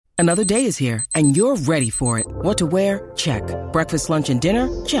Another day is here, and you're ready for it. What to wear? Check. Breakfast, lunch, and dinner?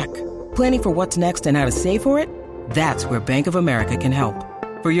 Check. Planning for what's next and how to save for it? That's where Bank of America can help.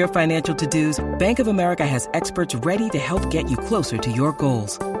 For your financial to-dos, Bank of America has experts ready to help get you closer to your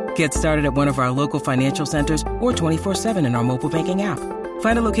goals. Get started at one of our local financial centers or 24/7 in our mobile banking app.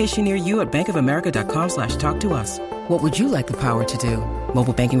 Find a location near you at bankofamerica.com/talktous. What would you like the power to do?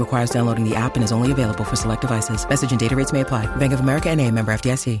 Mobile banking requires downloading the app and is only available for select devices. Message and data rates may apply. Bank of America N.A., member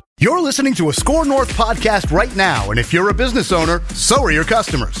FDIC. You're listening to a Score North podcast right now, and if you're a business owner, so are your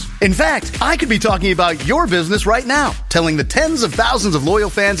customers. In fact, I could be talking about your business right now, telling the tens of thousands of loyal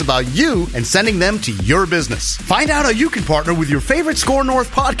fans about you and sending them to your business. Find out how you can partner with your favorite Score North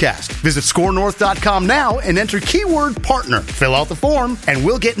podcast. Visit scorenorth.com now and enter keyword partner. Fill out the form, and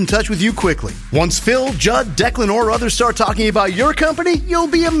we'll get in touch with you quickly. Once Phil, Judd, Declan, or others start talking about your company, you'll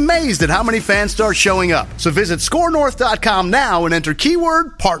be amazed at how many fans start showing up. So visit scorenorth.com now and enter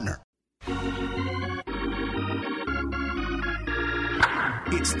keyword partner.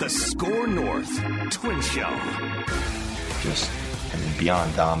 It's the Score North Twin Show. Just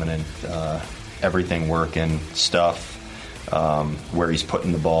beyond dominant, everything working, stuff, where he's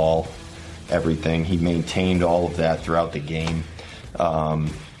putting the ball, everything. He maintained all of that throughout the game.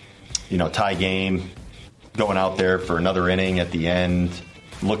 Tie game, going out there for another inning at the end,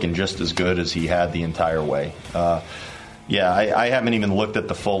 looking just as good as he had the entire way. I haven't even looked at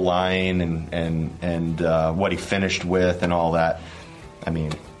the full line and what he finished with and all that. I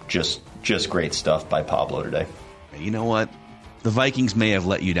mean, just great stuff by Pablo today. You know what? The Vikings may have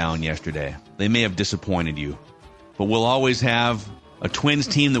let you down yesterday. They may have disappointed you. But we'll always have a Twins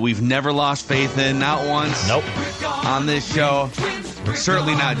team that we've never lost faith in, not once. Nope. On this show.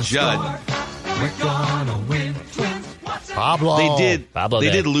 Certainly not Judd. We're gonna win. Pablo.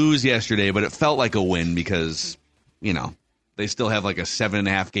 They did lose yesterday, but it felt like a win because, they still have like a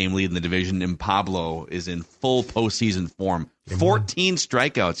 7.5 game lead in the division, and Pablo is in full postseason form. 14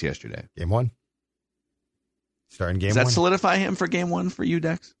 strikeouts yesterday. Game one. Starting game one. Does that solidify him for game one for you,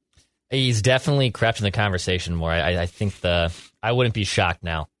 Dex? He's definitely crept in the conversation more. I think I wouldn't be shocked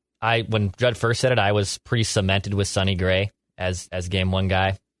now. When Judd first said it, I was pretty cemented with Sonny Gray as game one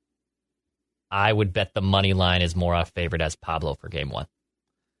guy. I would bet the money line is more off favorite as Pablo for game one.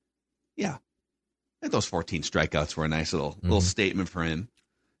 Yeah. I think those 14 strikeouts were a nice little statement for him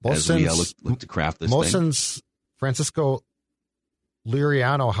as we look to craft this thing. Since Francisco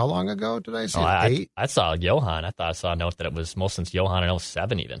Liriano, how long ago did I say? 8? I saw Johan. I thought I saw a note that it was most since Johan in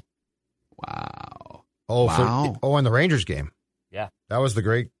 07 even. Wow. In the Rangers game. Yeah. That was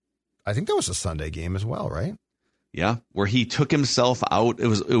I think that was a Sunday game as well, right? Yeah, where he took himself out. It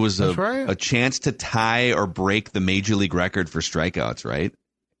was a chance to tie or break the major league record for strikeouts, right?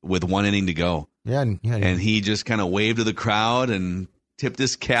 With 1 inning to go. Yeah. And he just kind of waved to the crowd and tipped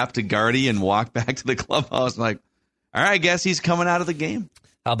his cap to Gardy and walked back to the clubhouse. Like, all right, I guess he's coming out of the game.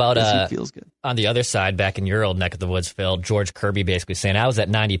 How about he feels good. On the other side, back in your old neck of the woods, Phil, George Kirby basically saying, I was at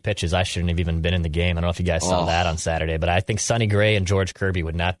 90 pitches. I shouldn't have even been in the game. I don't know if you guys saw that on Saturday, but I think Sonny Gray and George Kirby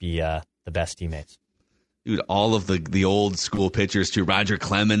would not be the best teammates. Dude, all of the old school pitchers too. Roger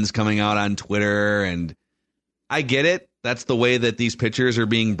Clemens coming out on Twitter, and I get it. That's the way that these pitchers are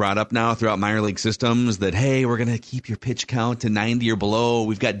being brought up now throughout minor league systems, that, hey, we're going to keep your pitch count to 90 or below.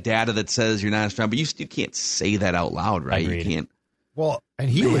 We've got data that says you're not as strong, but you still can't say that out loud, right? Agreed. You can't. Well,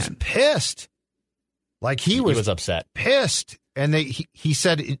 and he was pissed. Like he was upset. Pissed. And he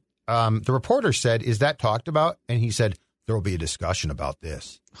said, the reporter said, is that talked about? And he said, there will be a discussion about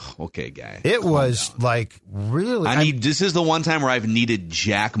this. Okay, guy. It was down. Like, really. I mean, this is the one time where I've needed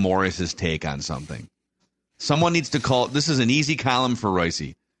Jack Morris's take on something. Someone needs to call. This is an easy column for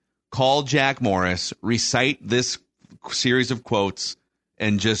Royce. Call Jack Morris, recite this series of quotes,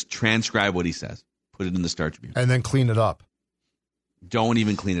 and just transcribe what he says. Put it in the Star Tribune. And then clean it up. Don't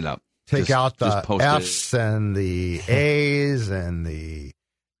even clean it up. Take out the F's and the A's and the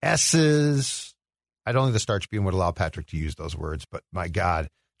S's. I don't think the Star Tribune would allow Patrick to use those words, but my God,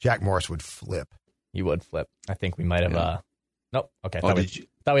 Jack Morris would flip. He would flip. I think we might have. Nope. Okay.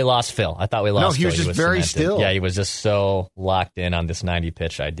 Thought we lost Phil. I thought we lost Phil. No, he was just very still. Yeah, he was just so locked in on this 90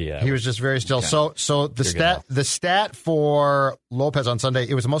 pitch idea. He was just very still. Okay. So the stat for Lopez on Sunday,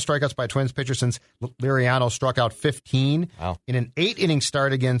 it was the most strikeouts by a Twins pitcher since Liriano struck out 15 in an 8-inning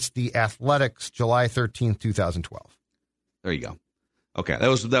start against the Athletics, July 13th, 2012. There you go. Okay, that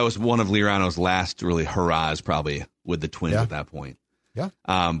was one of Liriano's last really hurrahs, probably with the Twins at that point. Yeah.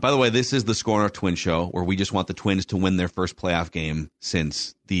 By the way, this is the Score North Twin Show, where we just want the Twins to win their first playoff game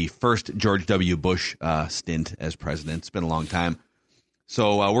since the first George W. Bush stint as president. It's been a long time.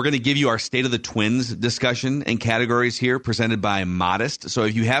 So we're going to give you our State of the Twins discussion and categories here presented by Modest. So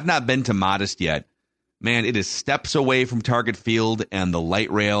if you have not been to Modest yet, man, it is steps away from Target Field and the light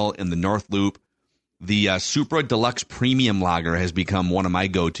rail in the North Loop. The Supra Deluxe Premium Lager has become one of my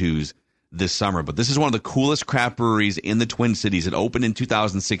go-tos this summer. But this is one of the coolest craft breweries in the Twin Cities. It opened in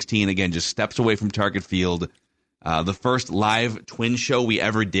 2016. Again, just steps away from Target Field. The first live Twin show we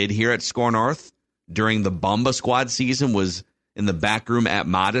ever did here at Score North during the Bumba Squad season was in the back room at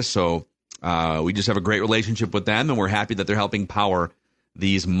Modest. So we just have a great relationship with them, and we're happy that they're helping power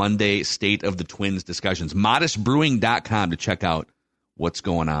these Monday State of the Twins discussions. ModestBrewing.com to check out what's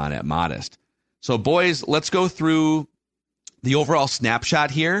going on at Modest. So, boys, let's go through the overall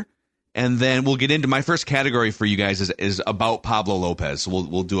snapshot here, and then we'll get into my first category for you guys is about Pablo Lopez. So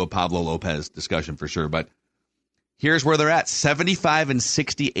we'll do a Pablo Lopez discussion for sure. But here's where they're at.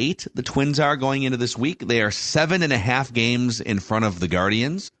 75-68, the Twins are going into this week. They are 7.5 games in front of the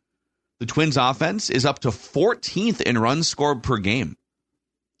Guardians. The Twins offense is up to 14th in runs scored per game.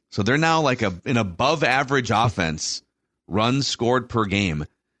 So they're now like an above-average offense, runs scored per game.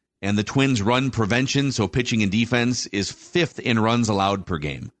 And the Twins' run prevention, so pitching and defense, is 5th in runs allowed per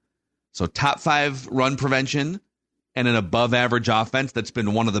game. So top 5 run prevention and an above-average offense. That's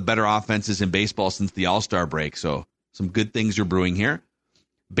been one of the better offenses in baseball since the All-Star break. So some good things are brewing here.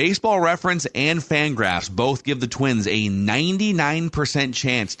 Baseball Reference and Fangraphs both give the Twins a 99%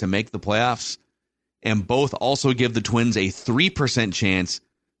 chance to make the playoffs, and both also give the Twins a 3% chance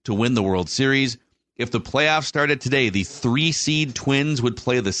to win the World Series. If the playoffs started today, the 3-seed Twins would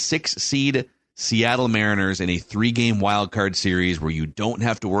play the 6-seed Seattle Mariners in a 3-game wildcard series where you don't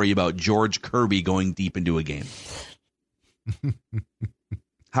have to worry about George Kirby going deep into a game.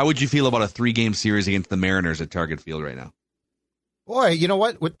 How would you feel about a 3-game series against the Mariners at Target Field right now? Boy, you know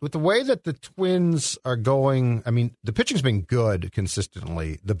what? With the way that the Twins are going, I mean, the pitching's been good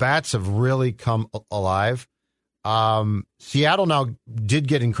consistently. The bats have really come alive. Seattle now did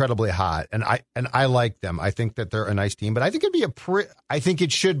get incredibly hot, and I like them. I think that they're a nice team, but I think it'd be I think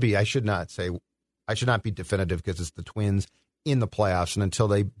it should be. I should not be definitive because it's the Twins in the playoffs, and until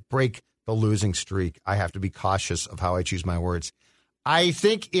they break the losing streak, I have to be cautious of how I choose my words. I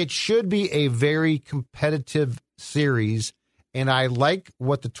think it should be a very competitive series, and I like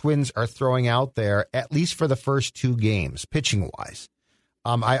what the Twins are throwing out there, at least for the first 2 games, pitching-wise.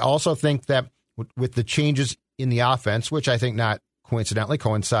 I also think that with the changes in the offense, which I think not coincidentally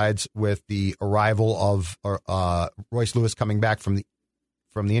coincides with the arrival of Royce Lewis coming back from the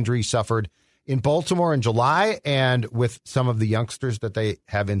injury he suffered in Baltimore in July, and with some of the youngsters that they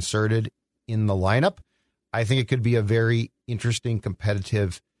have inserted in the lineup, I think it could be a very interesting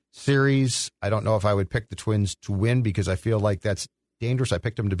competitive series. I don't know if I would pick the Twins to win because I feel like that's dangerous. I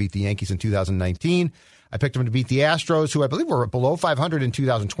picked them to beat the Yankees in 2019. I picked them to beat the Astros, who I believe were below 500 in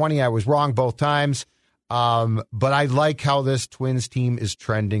 2020. I was wrong both times. But I like how this Twins team is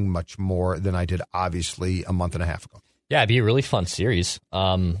trending much more than I did, obviously, a month and a half ago. Yeah, it'd be a really fun series.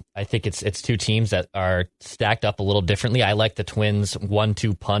 I think it's 2 teams that are stacked up a little differently. I like the Twins'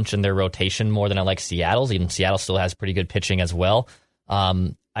 1-2 punch in their rotation more than I like Seattle's. Even Seattle still has pretty good pitching as well.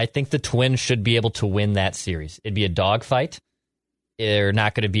 I think the Twins should be able to win that series. It'd be a dogfight. They're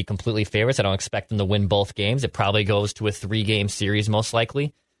not going to be completely favorites. I don't expect them to win both games. It probably goes to a 3-game series most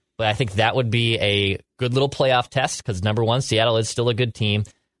likely. But I think that would be a good little playoff test because, number one, Seattle is still a good team.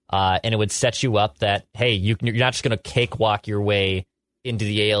 And it would set you up that, hey, you're not just going to cakewalk your way into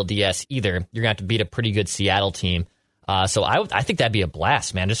the ALDS either. You're going to have to beat a pretty good Seattle team. So I think that'd be a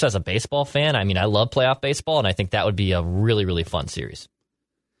blast, man. Just as a baseball fan, I mean, I love playoff baseball, and I think that would be a really, really fun series.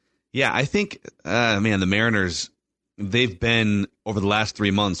 Yeah, I think, man, the Mariners, they've been, over the last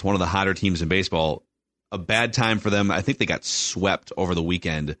 3 months, one of the hotter teams in baseball. A bad time for them. I think they got swept over the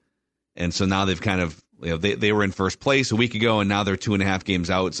weekend. And so now they've kind of, they were in first place a week ago, and now they're 2.5 games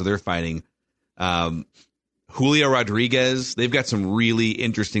out, so they're fighting. Julio Rodriguez, they've got some really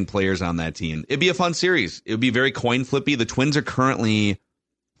interesting players on that team. It'd be a fun series. It would be very coin flippy. The Twins are currently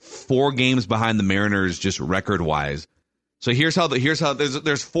 4 games behind the Mariners just record-wise. So here's how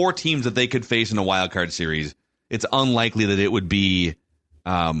there's 4 teams that they could face in a wild card series. It's unlikely that it would be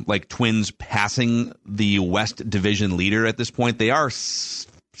like Twins passing the West Division leader at this point. They are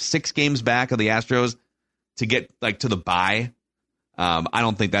 6 games back of the Astros to get to the bye. I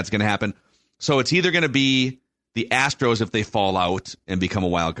don't think that's going to happen. So it's either going to be the Astros if they fall out and become a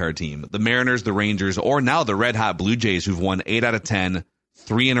wild card team, the Mariners, the Rangers, or now the red hot Blue Jays, who've won 8 out of 10,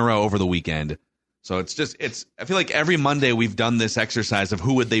 3 in a row over the weekend. So I feel like every Monday we've done this exercise of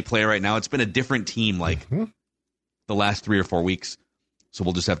who would they play right now. It's been a different team the last 3 or 4 weeks. So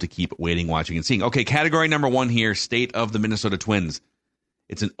we'll just have to keep waiting, watching, and seeing. Okay, category number 1 here, State of the Minnesota Twins.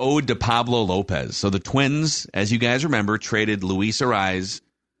 It's an ode to Pablo Lopez. So the Twins, as you guys remember, traded Luis Arraez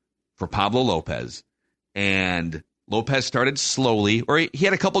for Pablo Lopez. And Lopez started slowly, or he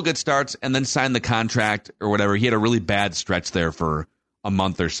had a couple good starts and then signed the contract or whatever. He had a really bad stretch there for a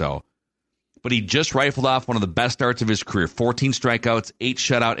month or so. But he just rifled off one of the best starts of his career. 14 strikeouts, 8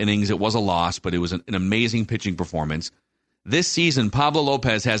 shutout innings. It was a loss, but it was an amazing pitching performance. This season, Pablo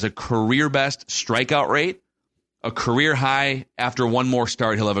Lopez has a career-best strikeout rate, a career high after one more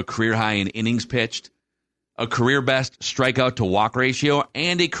start. He'll have a career high in innings pitched, a career-best strikeout-to-walk ratio,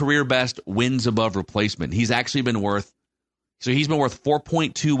 and a career-best wins above replacement. He's been worth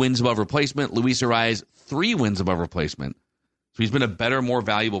 4.2 wins above replacement. Luis Arraez, 3 wins above replacement. So he's been a better, more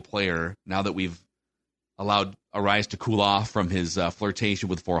valuable player now that we've allowed Arraez to cool off from his flirtation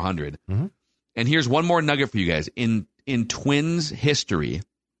with 400. Mm-hmm. And here's one more nugget for you guys. In Twins history,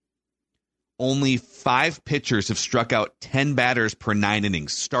 only 5 pitchers have struck out 10 batters per 9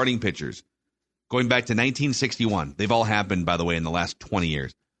 innings, starting pitchers, going back to 1961. They've all happened, by the way, in the last 20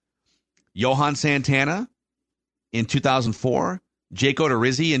 years. Johan Santana in 2004, Jake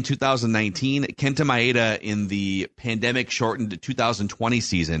Odorizzi in 2019, Kenta Maeda in the pandemic-shortened 2020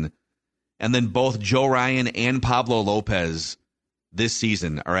 season, and then both Joe Ryan and Pablo Lopez this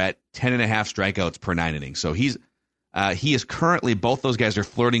season are at 10.5 strikeouts per 9 innings. So he is currently, both those guys are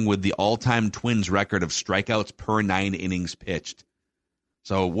flirting with the all-time Twins record of strikeouts per 9 innings pitched.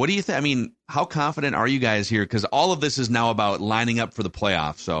 So what do you think? I mean, how confident are you guys here? Because all of this is now about lining up for the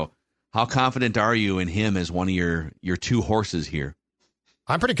playoffs. So how confident are you in him as one of your 2 horses here?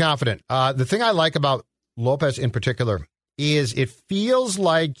 I'm pretty confident. The thing I like about Lopez in particular is it feels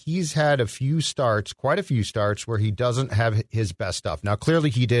like he's had quite a few starts, where he doesn't have his best stuff. Now, clearly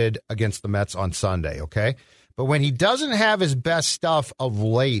he did against the Mets on Sunday, okay? But when he doesn't have his best stuff of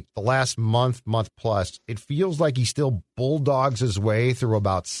late, the last month plus, it feels like he still bulldogs his way through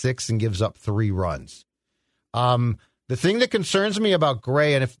about 6 and gives up 3 runs. The thing that concerns me about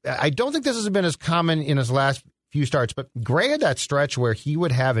Gray, and I don't think this has been as common in his last few starts, but Gray had that stretch where he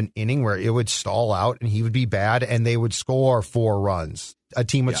would have an inning where it would stall out and he would be bad and they would score 4 runs. A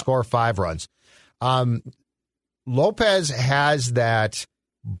team would score 5 runs. Lopez has that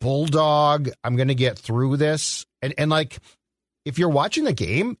bulldog, I'm going to get through this. And like, if you're watching the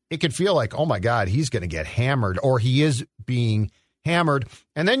game, it could feel like, oh my God, he's going to get hammered, or he is being hammered.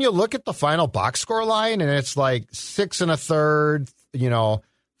 And then you look at the final box score line and it's like 6 1/3,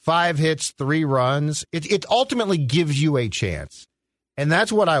 5 hits, 3 runs. It ultimately gives you a chance. And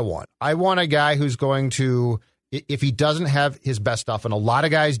that's what I want. I want a guy who's going to, if he doesn't have his best stuff, and a lot of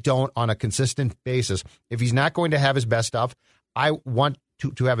guys don't on a consistent basis, if he's not going to have his best stuff, I want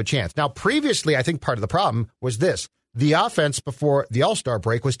to have a chance. Now, previously, I think part of the problem was this. The offense before the All-Star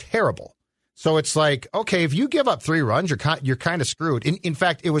break was terrible. So it's like, okay, if you give up 3 runs, you're kind of screwed. In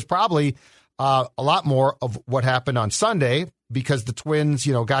fact, it was probably a lot more of what happened on Sunday, because the Twins,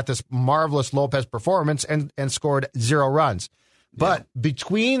 got this marvelous Lopez performance and scored 0 runs. But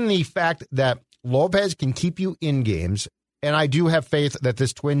between the fact that Lopez can keep you in games, and I do have faith that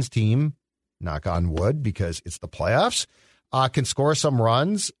this Twins team, knock on wood, because it's the playoffs, can score some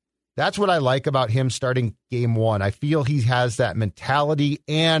runs. That's what I like about him starting game 1. I feel he has that mentality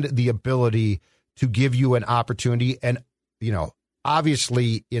and the ability to give you an opportunity. And,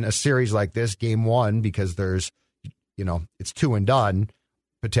 obviously in a series like this, game 1, because there's, it's 2 and done,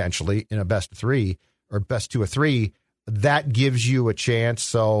 potentially in a best of 3 or best 2 of 3, that gives you a chance.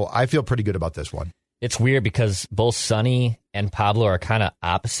 So I feel pretty good about this one. It's weird because both Sonny and Pablo are kind of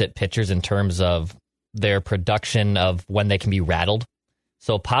opposite pitchers in terms of their production of when they can be rattled.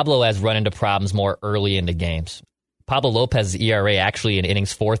 So Pablo has run into problems more early into games. Pablo Lopez's ERA actually in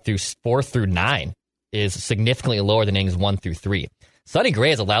innings 4 through 9 is significantly lower than innings 1 through 3. Sonny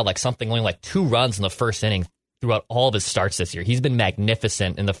Gray has allowed only 2 runs in the first inning throughout all of his starts this year. He's been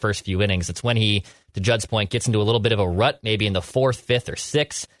magnificent in the first few innings. It's when he, to Judd's point, gets into a little bit of a rut, maybe in the 4th, 5th, or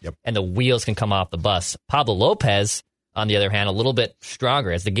 6th, and the wheels can come off the bus. Pablo Lopez, on the other hand, a little bit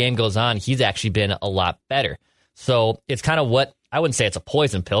stronger. As the game goes on, he's actually been a lot better. So it's kind of what, I wouldn't say it's a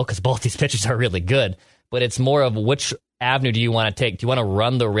poison pill, because both these pitchers are really good, but it's more of which avenue do you want to take? Do you want to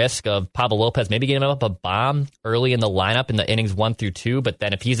run the risk of Pablo Lopez maybe getting up a bomb early in the lineup in the innings 1 through 2, but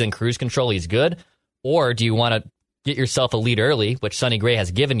then if he's in cruise control, he's good? Or do you want to get yourself a lead early, which Sonny Gray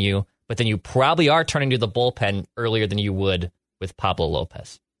has given you, but then you probably are turning to the bullpen earlier than you would with Pablo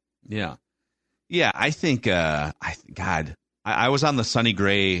Lopez? Yeah. Yeah, I think, I was on the Sonny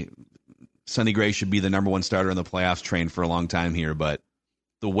Gray. Sonny Gray should be the number 1 starter in the playoffs train for a long time here, but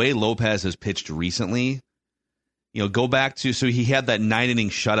the way Lopez has pitched recently, go back to, so he had that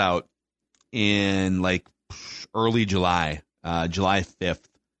 9-inning shutout in early July July 5th.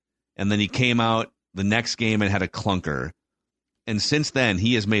 And then he came out the next game and had a clunker. And since then,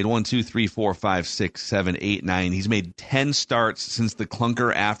 he has made 1, 2, 3, 4, 5, 6, 7, 8, 9. He's made 10 starts since the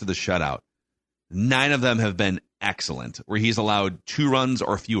clunker after the shutout. 9 of them have been excellent, where he's allowed 2 runs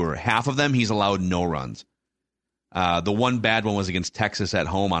or fewer. Half of them, he's allowed no runs. The one bad one was against Texas at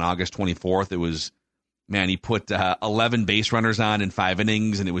home on August 24th. It was, man, he put 11 base runners on in 5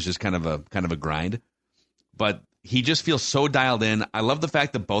 innings, and it was just kind of a grind. But he just feels so dialed in. I love the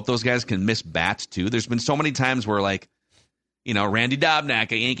fact that both those guys can miss bats, too. There's been so many times where, like, you know, Randy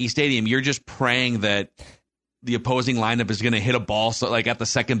Dobnak at Yankee Stadium, you're just praying that the opposing lineup is going to hit a ball like at the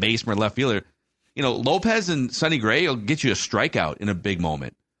second baseman or left fielder. You know, Lopez and Sonny Gray will get you a strikeout in a big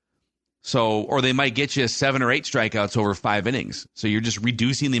moment. So, or they might get you 7 or 8 strikeouts over 5 innings. So you're just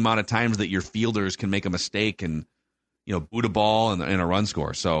reducing the amount of times that your fielders can make a mistake and, you know, boot a ball and a run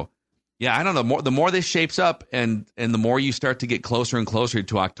score. So, yeah, I don't know. The more this shapes up and the more you start to get closer and closer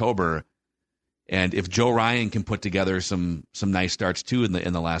to October, and if Joe Ryan can put together some nice starts too in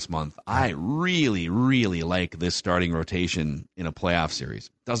the last month, I really, really like this starting rotation in a playoff series.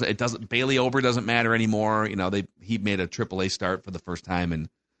 It doesn't Bailey Ober doesn't matter anymore. You know, he made a AAA start for the first time in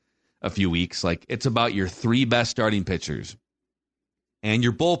a few weeks. Like, it's about your 3 best starting pitchers and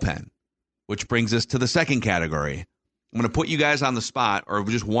your bullpen, which brings us to the second category. I'm going to put you guys on the spot, or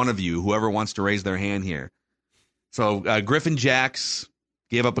just one of you, whoever wants to raise their hand here. So Griffin Jacks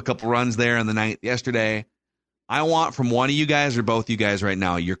gave up a couple runs there in the ninth yesterday. I want from one of you guys or both you guys right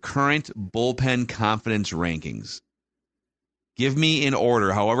now your current bullpen confidence rankings. Give me in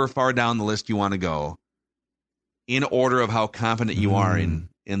order, however far down the list you want to go, in order of how confident you are in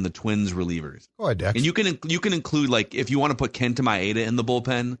the Twins relievers. Go ahead, Dex. And you can include, like, if you want to put Kenta Maeda in the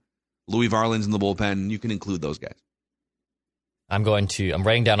bullpen, Louis Varland's in the bullpen, you can include those guys. I'm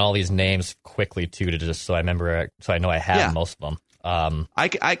writing down all these names quickly too, to just so I remember, so I know I have most of them. I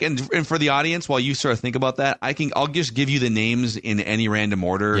can, and for the audience, while you sort of think about that, I'll just give you the names in any random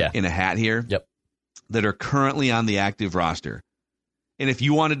order in a hat here. Yep. That are currently on the active roster. And if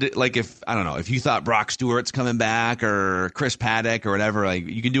you wanted to, like, if you thought Brock Stewart's coming back or Chris Paddock or whatever, like,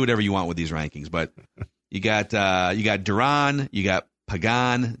 you can do whatever you want with these rankings. But you got Duran, you got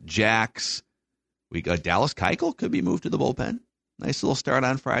Pagan, Jax, we got Dallas Keuchel could be moved to the bullpen. Nice little start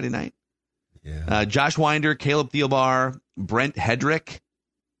on Friday night. Yeah. Josh Winder, Caleb Thielbar, Brent Hedrick,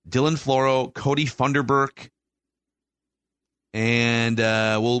 Dylan Floro, Cody Funderburk, and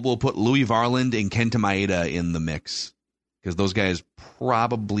we'll put Louis Varland and Kenta Maeda in the mix because those guys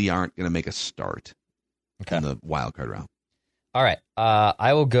probably aren't going to make a start in the wild card round. All right,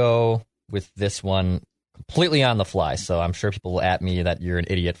 I will go with this one completely on the fly. So I'm sure people will at me that you're an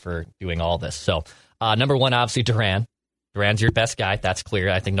idiot for doing all this. So number 1, obviously Duran. Duran's your best guy. That's clear.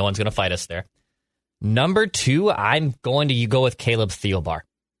 I think no one's going to fight us there. Number 2, I'm going to go with Caleb Thielbar.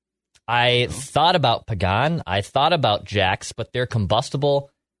 I thought about Pagan. I thought about Jax, but they're combustible.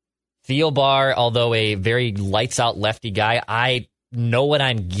 Thielbar, although a very lights-out lefty guy, I know what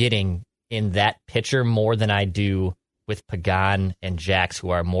I'm getting in that pitcher more than I do with Pagan and Jax,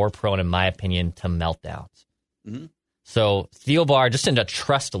 who are more prone, in my opinion, to meltdowns. Mm-hmm. So Thielbar, just in a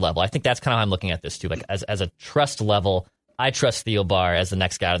trust level, I think that's kind of how I'm looking at this, too. Like, as a trust level, I trust Thielbar as the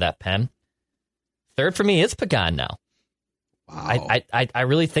next guy out of that pen. Third for me is Pagan now. Wow. I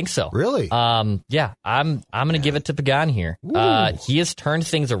really think so. Really? Yeah, I'm going to give it to Pagan here. He has turned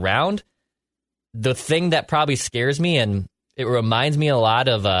things around. The thing that probably scares me, and it reminds me a lot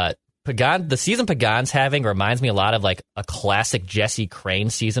of Pagan. The season Pagan's having reminds me a lot of like a classic Jesse Crane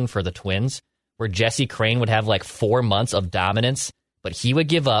season for the Twins, where Jesse Crane would have like 4 months of dominance, but he would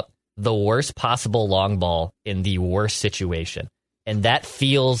give up the worst possible long ball in the worst situation. And that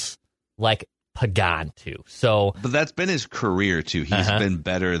feels like Pagan too. So, but that's been his career too. He's been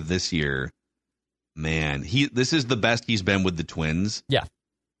better this year. Man, this is the best he's been with the Twins. Yeah.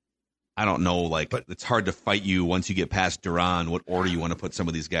 I don't know, but it's hard to fight you once you get past Duran, what order you want to put some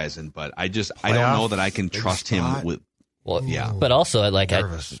of these guys in, but I don't know that I can trust him with. Well, yeah. But also,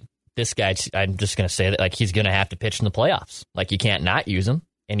 this guy, I'm just going to say that, like, he's going to have to pitch in the playoffs. Like, you can't not use him,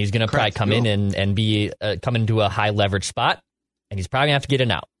 and he's going to probably come in and be come into a high leverage spot, and he's probably going to have to get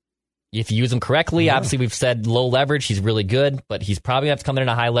an out. If you use him correctly, obviously we've said low leverage, he's really good, but he's probably going to have to come in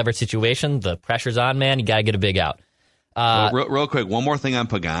a high leverage situation. The pressure's on, man. You got to get a big out. Real quick, one more thing on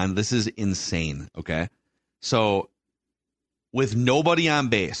Pagan. This is insane, okay? So, with nobody on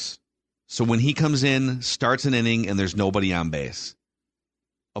base, so when he comes in, starts an inning, and there's nobody on base,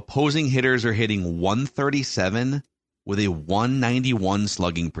 opposing hitters are hitting 137 with a 191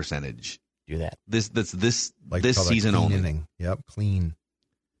 slugging percentage. Do that. This season only. Inning. Yep, clean.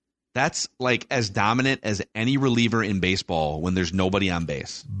 That's like as dominant as any reliever in baseball when there's nobody on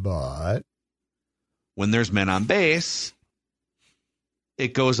base. But when there's men on base,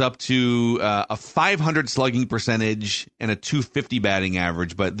 it goes up to a 500 slugging percentage and a 250 batting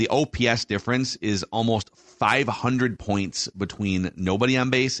average. But the OPS difference is almost 500 points between nobody on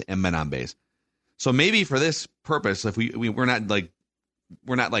base and men on base. So maybe for this purpose, if we're not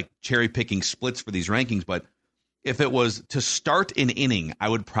like cherry picking splits for these rankings, but if it was to start an inning, I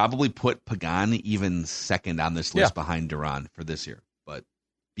would probably put Pagan even second on this list behind Duran for this year. But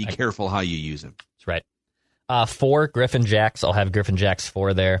be careful how you use him. That's right. 4, Griffin Jax. I'll have Griffin Jax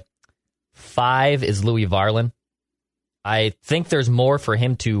 4 there. 5 is Louis Varlin. I think there's more for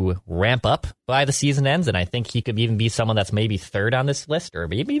him to ramp up by the season ends, and I think he could even be someone that's maybe third on this list, or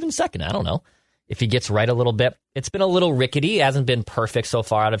maybe even second. I don't know. If he gets right a little bit. It's been a little rickety. It hasn't been perfect so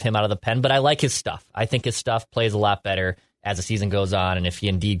far out of him out of the pen, but I like his stuff. I think his stuff plays a lot better as the season goes on, and if he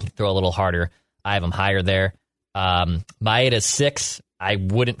indeed can throw a little harder, I have him higher there. Maeda 6. I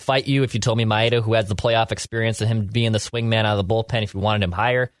wouldn't fight you if you told me Maeda, who has the playoff experience and him being the swingman out of the bullpen, if you wanted him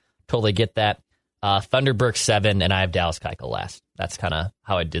higher. Totally get that. Thunderberg 7, and I have Dallas Keuchel last. That's kind of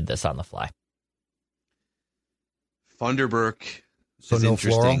how I did this on the fly. Thunderberg so is no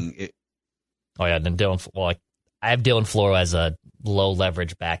interesting. Oh, yeah, then Dylan. Well, I have Dylan Floro as a low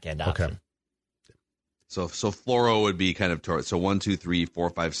leverage back end option. Okay. So Floro would be kind of so 1, 2, 3, 4,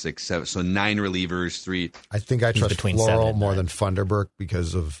 5, 6, 7. So 9 relievers, 3. I think I trust between 7 Floro and more 9. than Thunderberg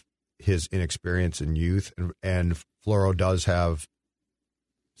because of his inexperience and youth, and Floro does have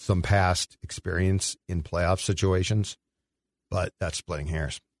some past experience in playoff situations, but that's splitting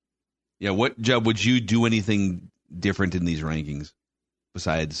hairs. Yeah, what, Jeb, would you do anything different in these rankings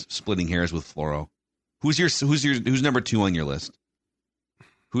besides splitting hairs with Floro? Who's number 2 on your list?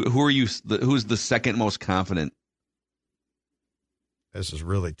 Who are you? Who's the second most confident? This is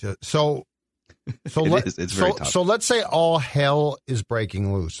really so. It's very tough. So let's say all hell is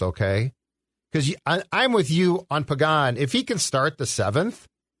breaking loose, okay? Because I'm with you on Pagan. If he can start the 7th,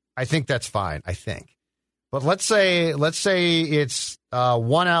 I think that's fine. I think, but let's say it's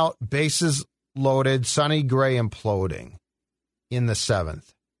 1 out, bases loaded, Sonny Gray imploding in the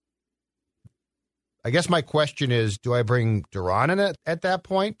 7th. I guess my question is, do I bring Duran in it at that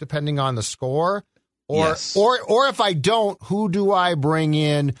point, depending on the score? Or, yes. or if I don't, who do I bring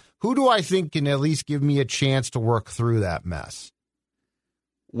in? Who do I think can at least give me a chance to work through that mess?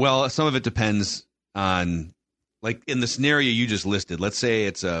 Well, some of it depends on, like in the scenario you just listed. Let's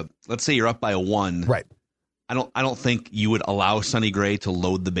say you're up by a 1. Right. I don't think you would allow Sonny Gray to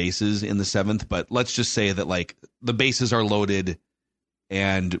load the bases in the 7th, but let's just say that like the bases are loaded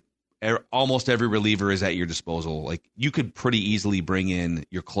and almost every reliever is at your disposal. Like you could pretty easily bring in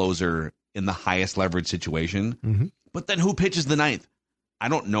your closer in the highest leverage situation. Mm-hmm. But then who pitches the 9th? I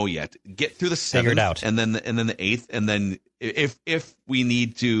don't know yet. Get through the 7th, Figure it out. and then the 8th, and then if we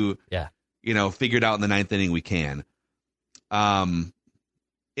need to, figure it out in the 9th inning, we can.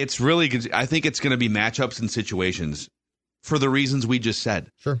 It's really good. I think it's going to be matchups and situations for the reasons we just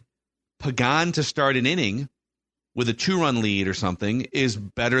said. Sure. Pagan to start an inning with a 2-run lead or something is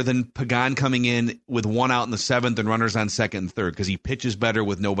better than Pagan coming in with 1 out in the 7th and runners on 2nd and 3rd because he pitches better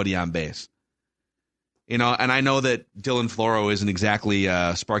with nobody on base. And I know that Dylan Floro isn't exactly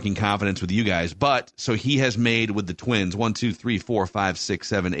sparking confidence with you guys, but so he has made with the Twins 1, 2, 3, 4, 5, 6,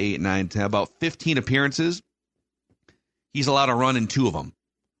 7, 8, 9, 10, about 15 appearances. He's allowed a run in 2 of them.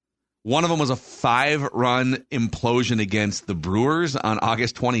 One of them was a 5-run implosion against the Brewers on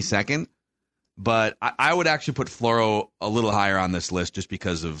August 22nd. But I would actually put Floro a little higher on this list just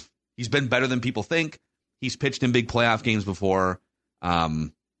because of he's been better than people think. He's pitched in big playoff games before.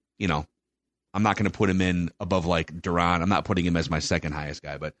 I'm not going to put him in above like Duran. I'm not putting him as my second highest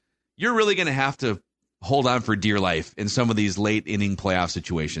guy. But you're really going to have to hold on for dear life in some of these late inning playoff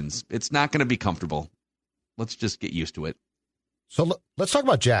situations. It's not going to be comfortable. Let's just get used to it. So let's talk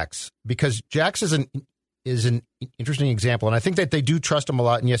about Jax, because Jax is an interesting example, and I think that they do trust him a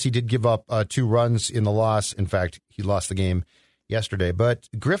lot. And yes, he did give up 2 runs in the loss. In fact, he lost the game yesterday. But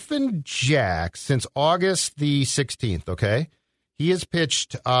Griffin Jax, since August the 16th, okay, he has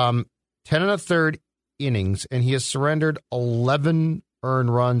pitched 10 1/3 innings, and he has surrendered 11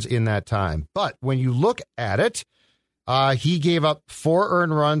 earned runs in that time. But when you look at it, he gave up 4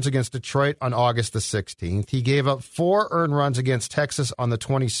 earned runs against Detroit on August the 16th. He gave up 4 earned runs against Texas on the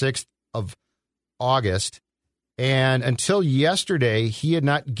 26th of August. And until yesterday, he had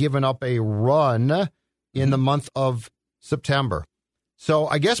not given up a run in the month of September. So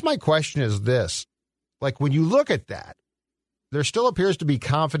I guess my question is this. Like, when you look at that, there still appears to be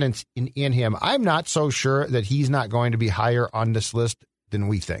confidence in him. I'm not so sure that he's not going to be higher on this list than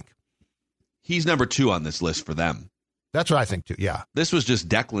we think. he's number 2 on this list for them. That's what I think too. Yeah. This was just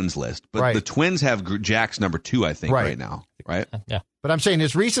Declan's list, but right. the Twins have Jack's number 2, I think, right now. Right? Yeah. But I'm saying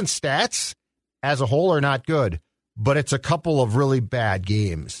his recent stats as a whole are not good, but it's a couple of really bad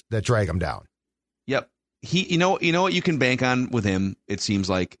games that drag him down. Yep. You know what you can bank on with him, it seems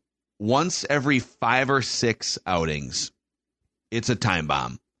like once every 5 or 6 outings, it's a time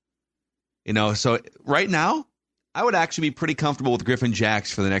bomb. So right now, I would actually be pretty comfortable with Griffin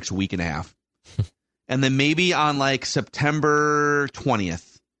Jacks for the next week and a half. And then maybe on like September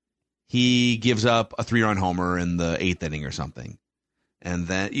 20th, he gives up a 3-run homer in the 8th inning or something. And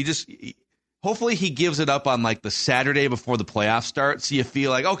then hopefully he gives it up on like the Saturday before the playoffs start. So you feel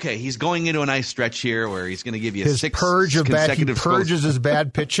like, okay, he's going into a nice stretch here where he's going to give you his 6 purge of bad. He consecutive purges his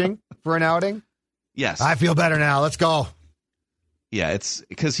bad pitching for an outing. Yes. I feel better now. Let's go. Yeah, it's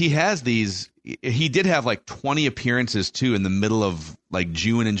because he has these. He did have like 20 appearances too in the middle of like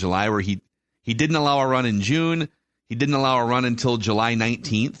June and July where he didn't allow a run in June. He didn't allow a run until July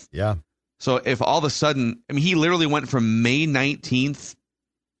 19th. Yeah. So if all of a sudden, he literally went from May 19th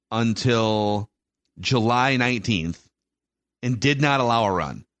until July 19th and did not allow a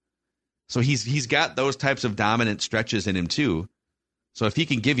run. So he's got those types of dominant stretches in him too. So if he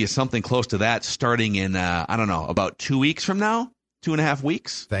can give you something close to that starting in, I don't know, about 2 weeks from now, 2.5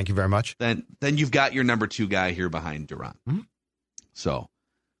 weeks. Thank you very much. Then you've got your number 2 guy here behind Duran. Mm-hmm. So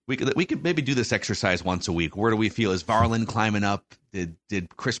we could maybe do this exercise once a week. Where do we feel? Is Varland climbing up? Did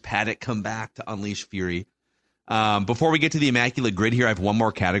Chris Paddock come back to unleash fury? Before we get to the Immaculate Grid here, I have one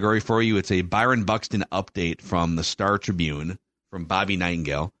more category for you. It's a Byron Buxton update from the Star Tribune from Bobby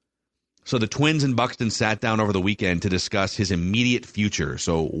Nightingale. So the Twins and Buxton sat down over the weekend to discuss his immediate future.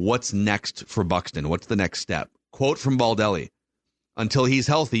 So what's next for Buxton? What's the next step? Quote from Baldelli: "Until he's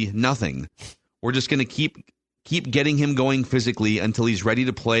healthy, nothing. We're just going to keep getting him going physically until he's ready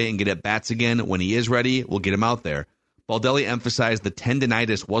to play and get at bats again. When he is ready, we'll get him out there." Baldelli emphasized the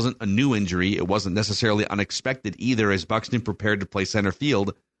tendinitis wasn't a new injury. It wasn't necessarily unexpected either, as Buxton prepared to play center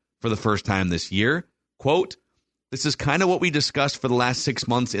field for the first time this year. Quote, "This is kind of what we discussed for the last 6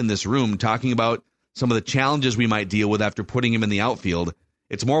 months in this room, talking about some of the challenges we might deal with after putting him in the outfield.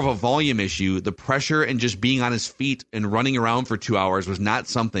 It's more of a volume issue. The pressure and just being on his feet and running around for 2 hours was not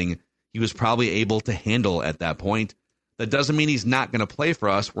something he was probably able to handle at that point. That doesn't mean he's not going to play for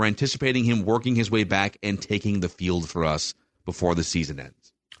us. We're anticipating him working his way back and taking the field for us before the season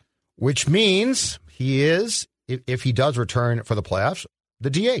ends." Which means he is, if he does return for the playoffs,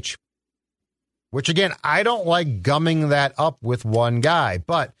 the DH. Which, again, I don't like gumming that up with one guy.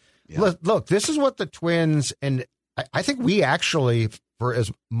 But look, this is what the Twins, and I think we actually, for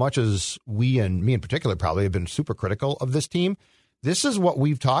as much as we and me in particular probably have been super critical of this team, this is what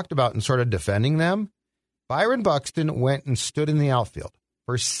we've talked about in sort of defending them. Byron Buxton went and stood in the outfield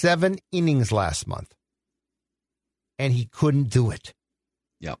for 7 innings last month, and he couldn't do it.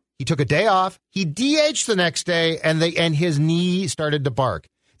 Yep. He took a day off. He DH'd the next day, and his knee started to bark.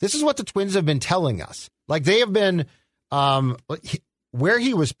 This is what the Twins have been telling us. Like, they have been, where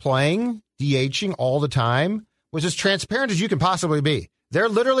he was playing, DHing all the time, was as transparent as you can possibly be. They're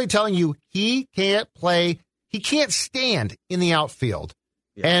literally telling you he can't play, he can't stand in the outfield.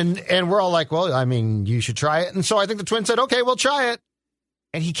 Yeah. And we're all like, well, I mean, you should try it. And so I think the Twins said, okay, we'll try it.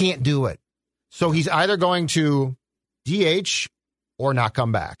 And he can't do it. So he's either going to DH or not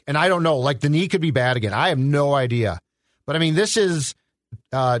come back. And I don't know, like, the knee could be bad again. I have no idea. But I mean, this is,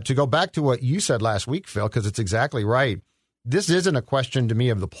 to go back to what you said last week, Phil, because it's exactly right. This isn't a question to me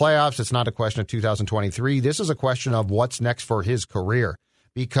of the playoffs. It's not a question of 2023. This is a question of what's next for his career.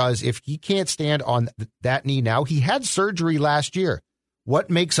 Because if he can't stand on that knee now, he had surgery last year.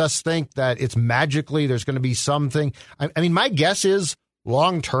 What makes us think that it's magically there's going to be something? I mean, my guess is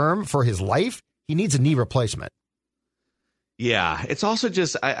long term for his life, he needs a knee replacement. Yeah, it's also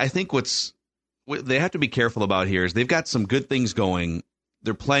just, I think what they have to be careful about here is they've got some good things going.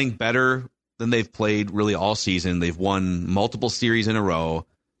 They're playing better than they've played really all season. They've won multiple series in a row.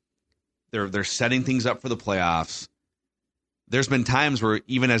 They're setting things up for the playoffs. There's been times where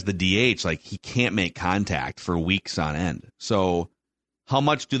even as the DH, like, he can't make contact for weeks on end. So how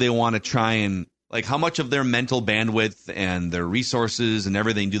much do they want to try and, like, how much of their mental bandwidth and their resources and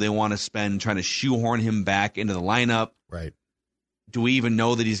everything do they want to spend trying to shoehorn him back into the lineup? Right. Do we even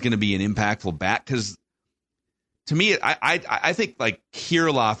know that he's going to be an impactful bat? Because to me, I think, like,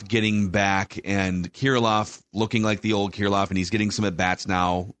 Kirilloff getting back and Kirilloff looking like the old Kirilloff, and he's getting some at-bats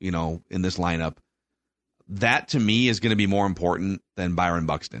now, in this lineup, that to me is going to be more important than Byron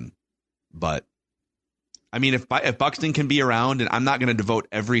Buxton. But I mean, if Buxton can be around, and I'm not going to devote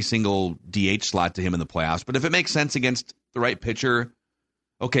every single DH slot to him in the playoffs, but if it makes sense against the right pitcher,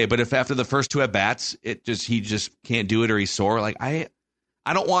 Okay, but if after the first 2 at-bats, he just can't do it or he's sore, like I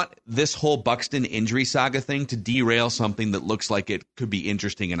don't want this whole Buxton injury saga thing to derail something that looks like it could be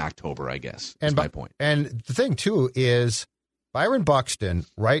interesting in October, I guess. That's my point. And the thing, too, is Byron Buxton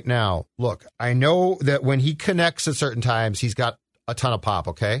right now, look, I know that when he connects at certain times, he's got a ton of pop,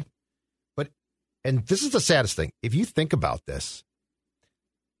 okay? And this is the saddest thing. If you think about this,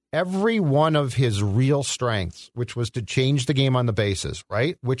 every one of his real strengths, which was to change the game on the bases,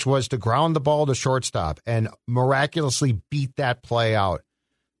 right? Which was to ground the ball to shortstop and miraculously beat that play out.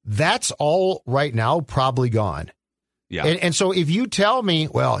 That's all right now probably gone. Yeah. And so if you tell me,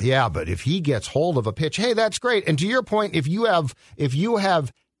 well, yeah, but if he gets hold of a pitch, hey, that's great. And to your point, if you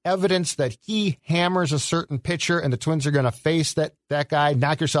have evidence that he hammers a certain pitcher and the Twins are going to face that guy,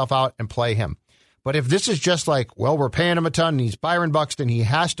 knock yourself out and play him. But if this is just like, well, we're paying him a ton and he's Byron Buxton, he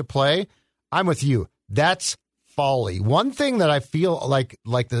has to play, I'm with you. That's folly. One thing that I feel like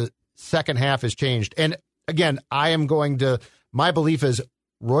the second half has changed, and again, my belief is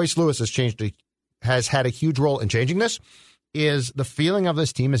Royce Lewis has had a huge role in changing this, is the feeling of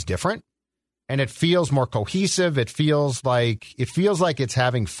this team is different, and it feels more cohesive. It feels like it's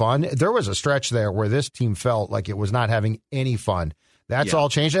having fun. There was a stretch there where this team felt like it was not having any fun. That's all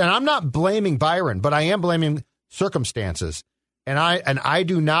changed. And I'm not blaming Byron, but I am blaming circumstances. And I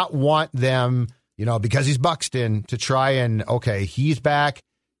do not want them, because he's Buxton, to try and, okay, he's back,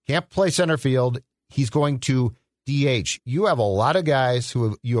 can't play center field, he's going to DH. You have a lot of guys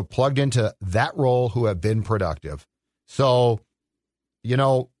who you have plugged into that role who have been productive. So,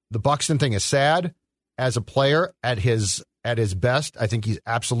 the Buxton thing is sad. As a player at his best, I think he's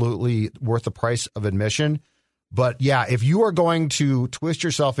absolutely worth the price of admission. But, yeah, if you are going to twist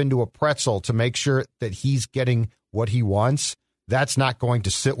yourself into a pretzel to make sure that he's getting what he wants, that's not going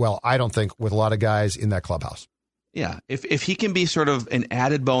to sit well, I don't think, with a lot of guys in that clubhouse. Yeah, if he can be sort of an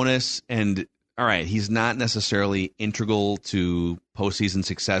added bonus and, all right, he's not necessarily integral to postseason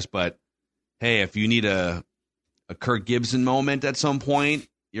success, but, hey, if you need a Kirk Gibson moment at some point,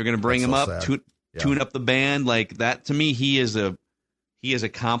 you're going to bring him up, tune up the band. Like that, to me, he is a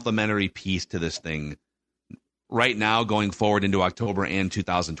complementary piece to this thing right now going forward into October and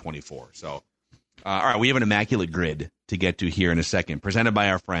 2024. So, all right, we have an immaculate grid to get to here in a second, presented by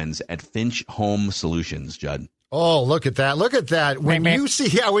our friends at Finch Home Solutions, Judd. Oh, look at that. Look at that. When you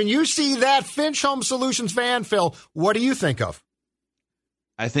see that Finch Home Solutions van, Phil, what do you think of?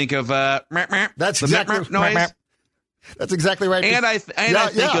 I think of that's exactly noise. That's exactly right. And I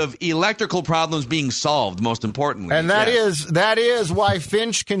think of electrical problems being solved, most importantly. And that is why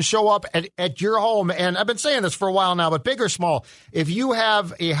Finch can show up at your home. And I've been saying this for a while now, but big or small, if you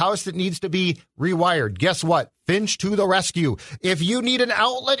have a house that needs to be rewired, guess what? Finch to the rescue. If you need an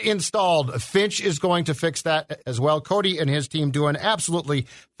outlet installed, Finch is going to fix that as well. Cody and his team do an absolutely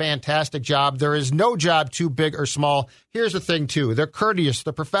fantastic job. There is no job too big or small. Here's the thing, too. They're courteous.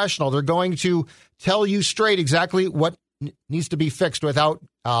 They're professional. They're going to tell you straight exactly what needs to be fixed without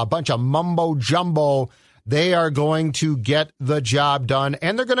a bunch of mumbo jumbo. They are going to get the job done,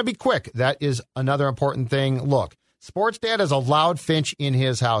 and they're going to be quick. That is another important thing. Look, Sports Dad has allowed Finch in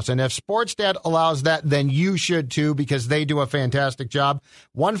his house, and if Sports Dad allows that, then you should too, because they do a fantastic job.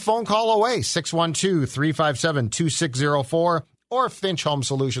 One phone call away, 612-357-2604, or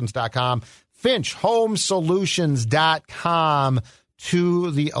FinchHomeSolutions.com. FinchHomeSolutions.com to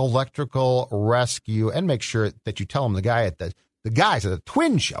the electrical rescue, and make sure that you tell them the guys at the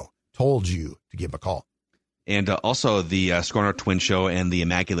Twin Show told you to give a call. And also the Score North Twin Show and the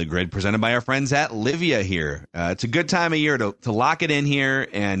Immaculate Grid presented by our friends at Livia here. It's a good time of year to lock it in here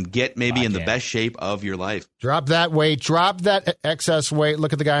and get maybe in the best shape of your life. Drop that weight. Drop that excess weight.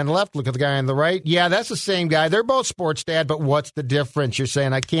 Look at the guy on the left. Look at the guy on the right. Yeah, that's the same guy. They're both Sports Dad, but what's the difference? You're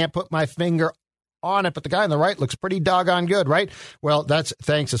saying, I can't put my finger on it, but the guy on the right looks pretty doggone good, right? Well, that's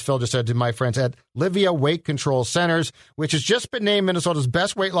thanks, as Phil just said, to my friends at Livia Weight Control Centers, which has just been named Minnesota's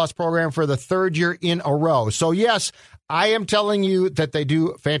best weight loss program for the third year in a row. So, yes, I am telling you that they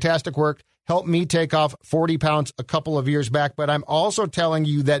do fantastic work. Helped me take off 40 pounds a couple of years back, but I'm also telling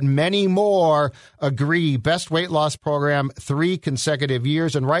you that many more agree. Best weight loss program, 3 consecutive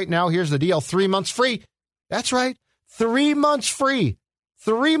years. And right now, here's the deal, 3 months free. That's right, 3 months free.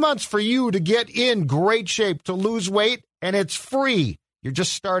 3 months for you to get in great shape, to lose weight, and it's free. You're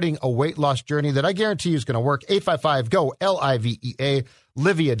just starting a weight loss journey that I guarantee you is going to work. 855-GO, Livea,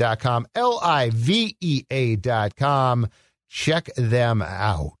 Livea.com, Livea.com. Check them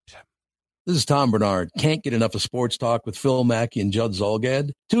out. This is Tom Bernard. Can't get enough of sports talk with Phil Mackey and Judd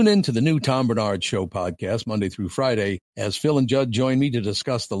Zolgad? Tune in to the new Tom Bernard Show podcast Monday through Friday as Phil and Judd join me to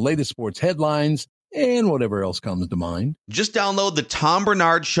discuss the latest sports headlines, and whatever else comes to mind. Just download the Tom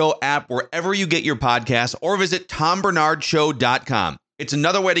Bernard Show app wherever you get your podcasts or visit tombernardshow.com. It's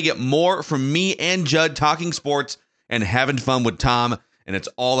another way to get more from me and Judd talking sports and having fun with Tom, and it's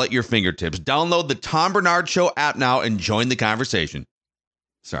all at your fingertips. Download the Tom Bernard Show app now and join the conversation.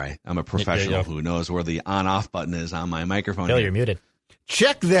 Sorry, I'm a professional who knows where the on-off button is on my microphone. Bill, you're muted.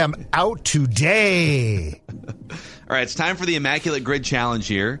 Check them out today. All right, it's time for the Immaculate Grid Challenge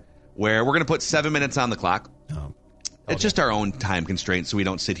here, where we're going to put 7 minutes on the clock. It's just our own time constraint, so we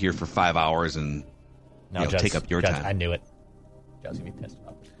don't sit here for 5 hours and take up your time. I knew it. Judd's going to be pissed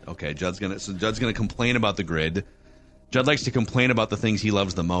off. Okay, Judd's gonna complain about the grid. Judd likes to complain about the things he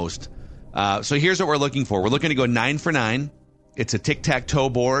loves the most. So here's what we're looking for. We're looking to go 9 for 9. It's a tic-tac-toe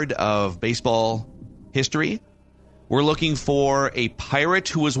board of baseball history. We're looking for a Pirate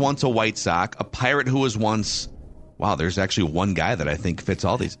who was once a White Sox, a Pirate who was once... Wow, there's actually one guy that I think fits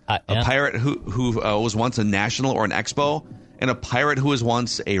all these. A Pirate who was once a National or an Expo, and a Pirate who was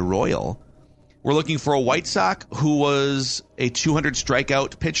once a Royal. We're looking for a White Sox who was a 200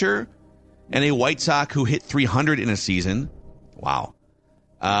 strikeout pitcher, and a White Sox who hit 300 in a season. Wow.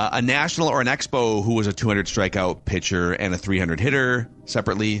 A National or an Expo who was a 200 strikeout pitcher and a 300 hitter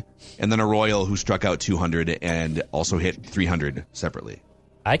separately, and then a Royal who struck out 200 and also hit 300 separately.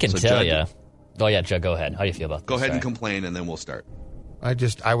 I can tell you. Oh, yeah, Judd, go ahead. How do you feel about this? Go ahead and complain, and then we'll start.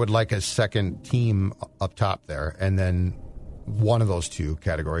 I would like a second team up top there, and then one of those two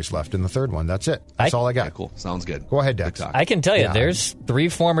categories left in the third one. That's it. That's all I got. Okay, cool. Sounds good. Go ahead, Dex. I can tell you, there's 3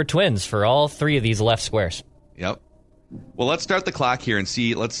 former Twins for all 3 of these left squares. Yep. Well, let's start the clock here and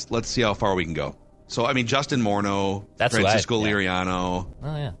see. Let's see how far we can go. So, I mean, Justin Morneau, Francisco Liriano.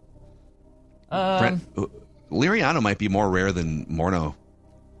 Oh, yeah. Liriano might be more rare than Morneau.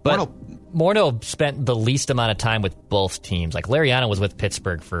 But Morneau spent the least amount of time with both teams. Like, Liriano was with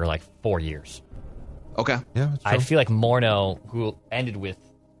Pittsburgh for, 4 years. Okay. Yeah, I feel like Morneau, who ended with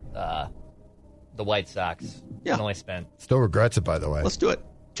the White Sox, only spent... Still regrets it, by the way. Let's do it.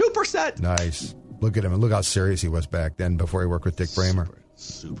 2%. Nice. Look at him. And look how serious he was back then before he worked with Dick Bramer.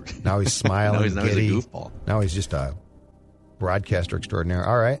 Super. Now he's smiling. now he's a goofball. Now he's just a broadcaster extraordinaire.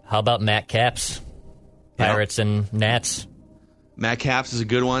 All right. How about Matt Capps? Pirates and Nats. Matt Capps is a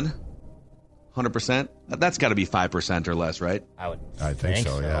good one. 100%. That's got to be 5% or less, right? I think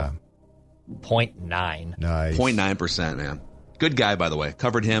so, yeah. 0.9. Nice. 0.9%, man. Good guy, by the way.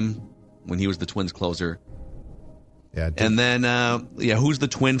 Covered him when he was the Twins closer. Yeah. And then, who's the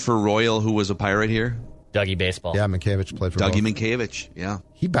twin for Royal who was a Pirate here? Dougie Baseball. Yeah, Minkiewicz played for Dougie both. Minkiewicz, yeah.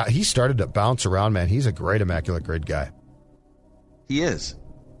 He started to bounce around, man. He's a great Immaculate Grid guy. He is.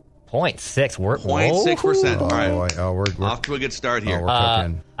 0.6. 0.6%. All right. Boy. We're off to a good start here. we're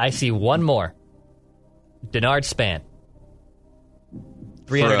cooking. I see one more. Denard Span.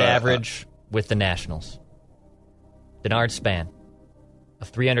 300 average with the Nationals. Denard Span. A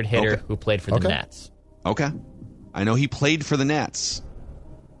 300 hitter who played for the Nats. Okay. I know he played for the Nats.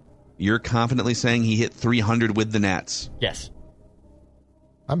 You're confidently saying he hit 300 with the Nats. Yes.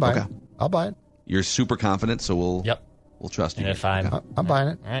 I'm buying it. I'll buy it. You're super confident, so we'll trust you. And if I'm buying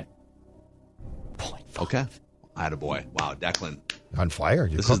it. All right. 0.5. Okay. Attaboy. Wow, Declan. On fire.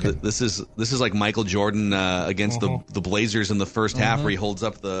 You're cooking. This is like Michael Jordan against the Blazers in the first half, where he holds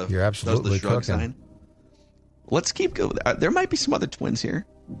up the You're absolutely does the shrug cooking. sign. Let's keep going. There might be some other Twins here.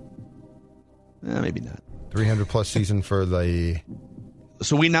 Maybe not. 300 plus season for the...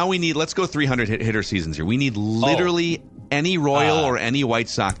 So we need, let's go 300 hitter seasons here. We need literally any Royal or any White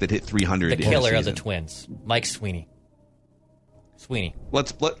Sox that hit 300 The in a killer of season. the Twins. Mike Sweeney.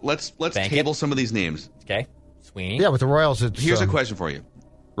 Let's table some of these names. Okay. Sweeney. Yeah, with the Royals, it's... Here's a question for you.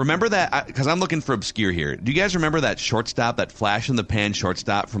 Remember that, because I'm looking for obscure here. Do you guys remember that shortstop, that flash-in-the-pan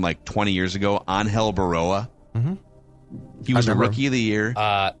shortstop from 20 years ago, Angel Baroa? Mm-hmm. He was a Rookie of the Year.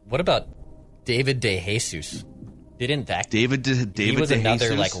 What about David DeJesus? Didn't that... David he was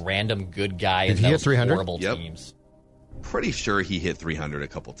DeJesus? another, random good guy Did in he hit those 300? horrible Yep. teams. Pretty sure he hit 300 a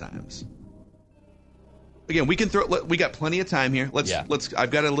couple times. Again, we can throw. We got plenty of time here. Let's.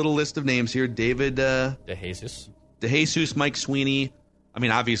 I've got a little list of names here. David DeJesus, Mike Sweeney. I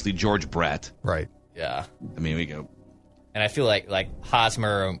mean, obviously George Brett. Right. Yeah. I mean, we go. And I feel like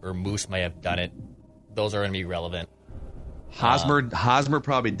Hosmer or Moose may have done it. Those are going to be relevant. Hosmer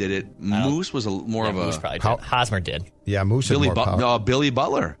probably did it. Moose was more of Moose a. probably did. Hosmer did. Yeah, Moose had more power. No, Billy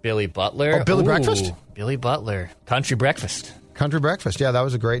Butler. Billy Butler. Oh, Billy Breakfast? Billy Butler. Country Breakfast. Country Breakfast. Yeah, that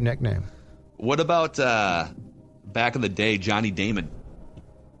was a great nickname. What about back in the day, Johnny Damon?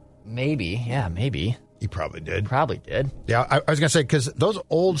 Maybe. Yeah, maybe. He probably did. Yeah, I was going to say, because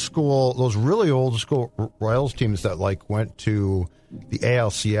those really old school Royals teams that went to the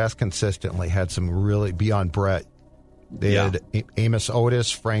ALCS consistently had some really, beyond Brett, they had Amos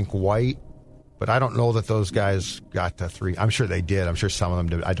Otis, Frank White, but I don't know that those guys got to 3. I'm sure they did. I'm sure some of them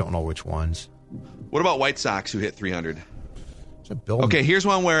did. I don't know which ones. What about White Sox who hit 300? Bill, okay, here's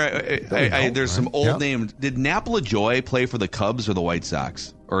one where there's some old names. Did Napla Joy play for the Cubs or the White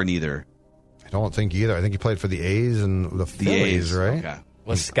Sox, or neither? I don't think either. I think he played for the A's and the Phillies, right? Okay.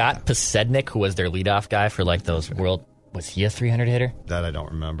 Was Scott Pasednik, who was their leadoff guy for those was he a 300 hitter? That I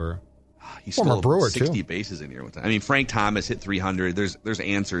don't remember. He's Former still Brewer, 60 too. bases in here. I mean, Frank Thomas hit 300. There's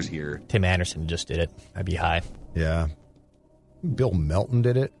answers here. Tim Anderson just did it. I'd be high. Yeah. Bill Melton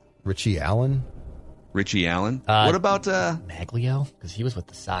did it. Richie Allen. What about Maglio? Because he was with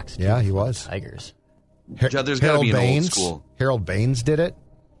the Sox, too. Yeah, he was. Tigers. There's got to be an old school. Harold Baines did it.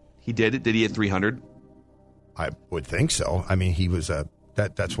 He did it. Did he hit 300? I would think so. I mean, he was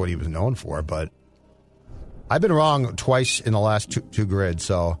that's what he was known for. But I've been wrong twice in the last two grids.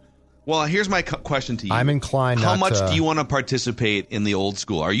 So, well, here's my question to you. I'm inclined. How much do you want to participate in the old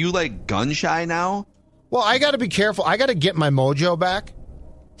school? Are you gun shy now? Well, I got to be careful. I got to get my mojo back.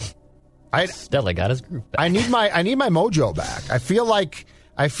 Stella got his group back. I need my mojo back. I feel like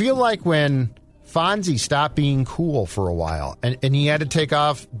when Fonzie stopped being cool for a while, and he had to take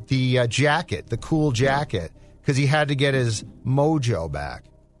off the jacket, the cool jacket, because he had to get his mojo back.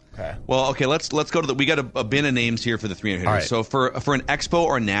 Okay. Well, okay. Let's go to we got a bin of names here for the 300 hitters. Right. So for an Expo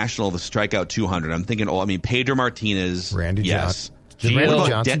or National, the strikeout 200. I'm thinking. Pedro Martinez, Randy yes. Johnson. Did Randy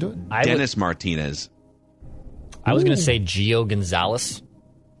Johnson do it? Dennis Martinez. I was going to say Gio Gonzalez.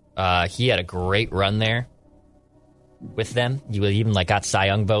 He had a great run there with them. He even got Cy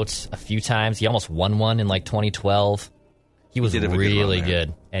Young votes a few times. He almost won one in 2012. He was really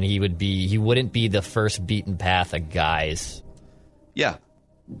good, and he wouldn't be the first beaten path of guys. Yeah,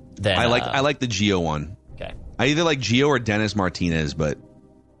 then I like the Gio one. Okay, I either like Gio or Dennis Martinez, but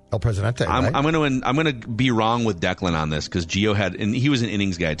El Presidente. I'm gonna be wrong with Declan on this because Gio and he was an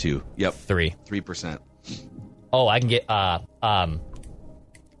innings guy too. Yep, 3%. Oh, I can get Javier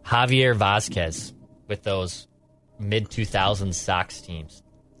Vazquez with those mid-2000s Sox teams.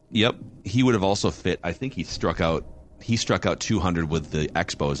 Yep, he would have also fit. I think he struck out 200 with the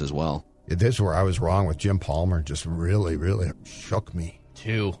Expos as well. Yeah, this is where I was wrong with Jim Palmer. Just really, really shook me.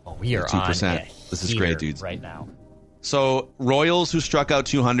 2. Oh, we are 2%. on This is great, dudes. Right now. So Royals who struck out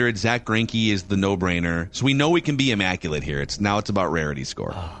 200. Zach Greinke is the no-brainer. So we know we can be immaculate here. It's about rarity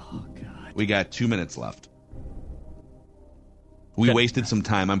score. Oh God. We got 2 minutes left. We wasted some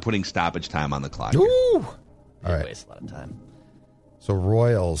time. I'm putting stoppage time on the clock. Ooh! All right. Waste a lot of time. So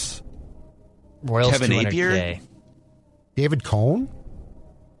Royals Kevin 200K. Napier? David Cone?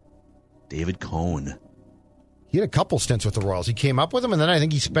 David Cone. He had a couple stints with the Royals. He came up with them, and then I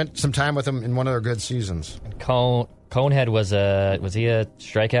think he spent some time with them in one of their good seasons. And Conehead was he a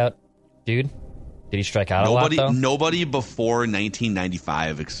strikeout dude? Did he strike out a lot, though? Nobody before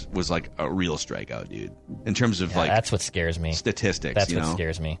 1995 was like a real strikeout dude. In terms of that's what scares me. Statistics. That's what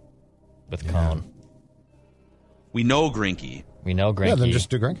scares me with Cone. We know Greinke. Yeah, then just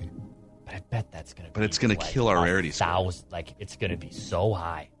do Greinke. But I bet that's going to. But it's going to kill our rarity score. It's going to be so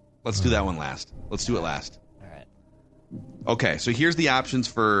high. Let's do that one last. Let's do it last. All right. Okay, so here's the options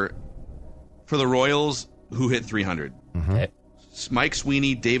for the Royals who hit 300. Mm-hmm. Okay. Mike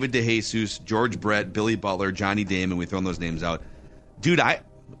Sweeney, David DeJesus, George Brett, Billy Butler, Johnny Damon. We've thrown those names out. Dude,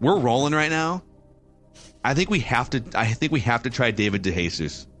 we're rolling right now. I think we have to try David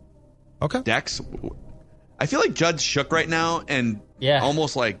DeJesus. Okay. Dex, I feel like Judd's shook right now and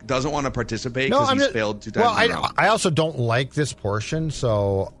almost doesn't want to participate because he's failed 2 times in a row. I also don't like this portion,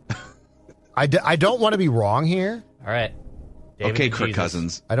 so I don't want to be wrong here. All right. David okay, Kirk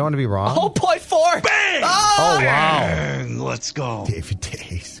Cousins. I don't want to be wrong. Oh, 0.4. Bang! Oh, wow. Bang! Let's go. David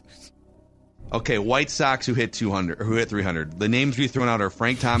Days. Okay, White Sox who hit 200 or who hit 300. The names we've thrown out are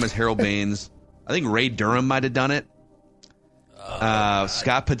Frank Thomas, Harold Baines. I think Ray Durham might have done it.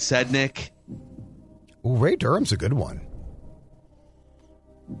 Scott Podsednik. Ooh, Ray Durham's a good one.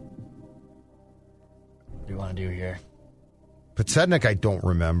 What do you want to do here? Podsednik, I don't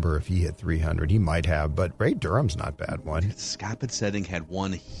remember if he hit 300. He might have, but Ray Durham's not a bad one. Scott Podsednik had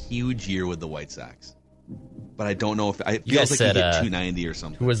one huge year with the White Sox. But I don't know if it you feels like said, he hit 290 or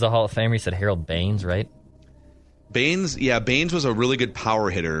something. Who was the Hall of Famer? You said Harold Baines, right? Baines was a really good power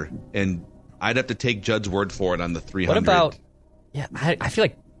hitter, and I'd have to take Judd's word for it on the 300. What about? Yeah, I feel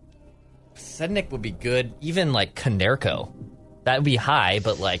like Sednick would be good. Even Konerko, that would be high,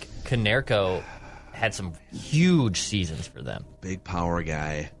 but Konerko had some huge seasons for them. Big power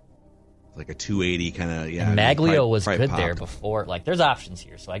guy. like a 280 kind of. Yeah, and Maglio was probably good there before. Like, there's options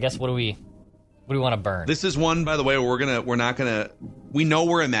here. So I guess what do we want to burn? This is one, by the way, we know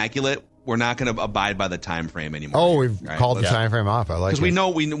we're immaculate. We're not gonna abide by the time frame anymore. Oh, we've called the time frame off. I like it. Because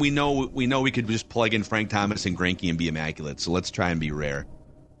we know we could just plug in Frank Thomas and Greinke and be immaculate. So let's try and be rare.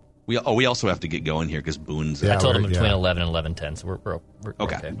 We also have to get going here because Boone's. I told him between 11 and 11:10, so we're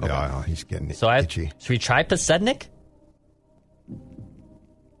okay. Yeah, he's getting itchy. Should we try Pasednik?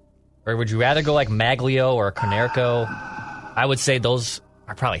 Or would you rather go like Maglio or Konerko? I would say those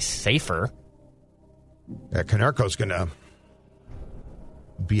are probably safer. Yeah, Konerko's going to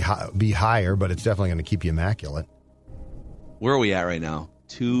be higher, but it's definitely going to keep you immaculate. Where are we at right now?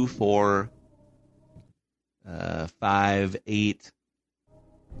 2, 4, 5, 8.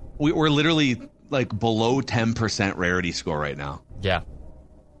 We're literally like below 10% rarity score right now. Yeah.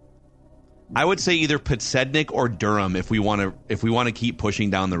 I would say either Pasednik or Durham if we want to keep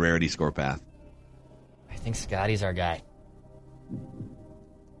pushing down the rarity score path. I think Scotty's our guy.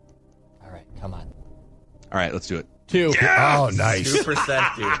 All right, come on. All right, let's do it. 2. Yes! Oh, nice.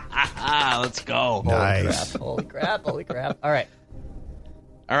 2%, dude. Let's go. Nice. Holy crap. All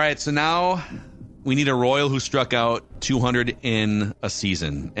right. So now we need a Royal who struck out 200 in a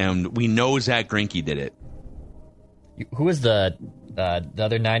season, and we know Zach Greinke did it. Who was the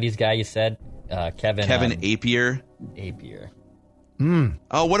other 90s guy you said? Kevin Appier.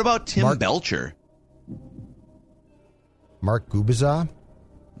 Oh, what about Tim Belcher? Mark Gubiza.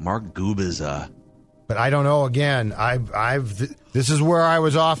 But I don't know. Again, this is where I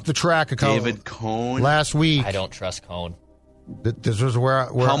was off the track. David Cohn last week. I don't trust Cohn. This was where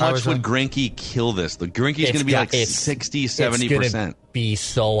how much would Greinke kill this? The Greinke's going to be like 60, 70%. It's going to be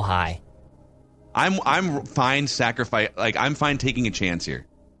so high. I'm fine sacrifice. Like I'm fine taking a chance here.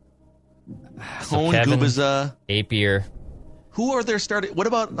 Cohn, Kevin, Gubiza, Appier. Who are their starting? What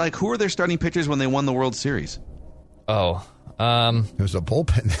about who are their starting pitchers when they won the World Series? Oh, it was a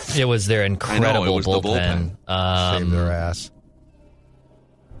bullpen. It was their incredible bullpen. Saved their ass.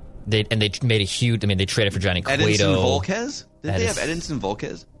 They made a huge. I mean, they traded for Johnny Cueto. Edinson Volquez? Did they have Edinson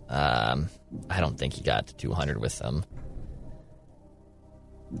Volquez? I don't think he got to 200 with them.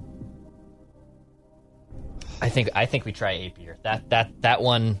 I think we try Appier. That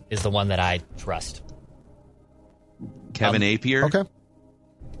one is the one that I trust. Kevin Appier? Okay.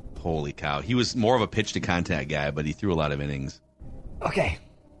 Holy cow. He was more of a pitch to contact guy, but he threw a lot of innings. Okay.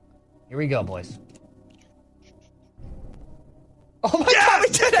 Here we go, boys. Oh my God, we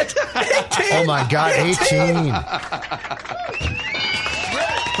did it! 18! Oh my God, 18.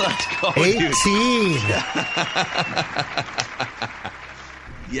 Let's go, 18.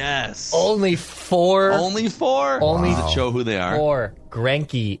 Yes. Only 4. Only 4? Only show who they are. 4.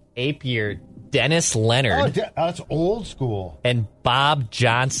 Greinke, Appier, Dennis Leonard. Oh, that's old school. And Bob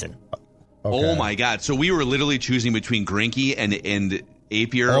Johnson. Okay. Oh my God. So we were literally choosing between Greinke and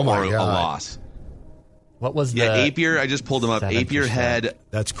Appier or a loss. What was the Appier, I just pulled him up. 7%. Appier had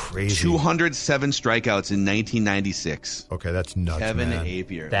that's crazy. 207 strikeouts in 1996. Okay, that's nuts, Kevin man.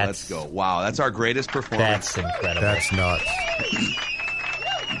 Appier. Let's go. Wow, that's our greatest performance. That's incredible. That's nuts.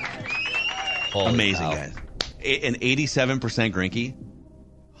 Amazing, guys. An 87% Greinke.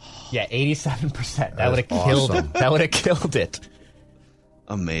 Yeah, 87%. That would have killed awesome. That would have killed it.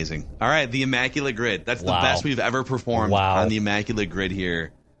 Amazing. All right, the Immaculate Grid. That's the best we've ever performed on the Immaculate Grid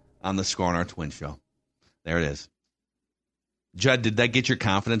here on the Score on Our Twin Show. There it is. Judd, did that get your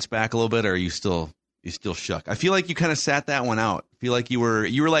confidence back a little bit, or are you still shook? I feel like you kind of sat that one out. I feel like you were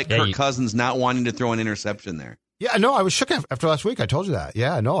like Kirk Cousins not wanting to throw an interception there. Yeah, no, I was shook after last week. I told you that.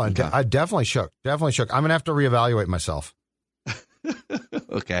 Yeah, no, I definitely shook. Definitely shook. I'm going to have to reevaluate myself.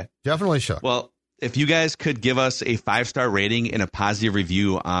 Okay. Definitely shook. Well, if you guys could give us a 5-star rating and a positive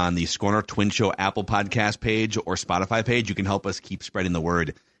review on the Score on Our Twin Show Apple Podcast page or Spotify page, you can help us keep spreading the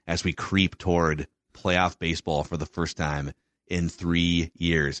word as we creep toward playoff baseball for the first time in 3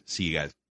 years. See you guys.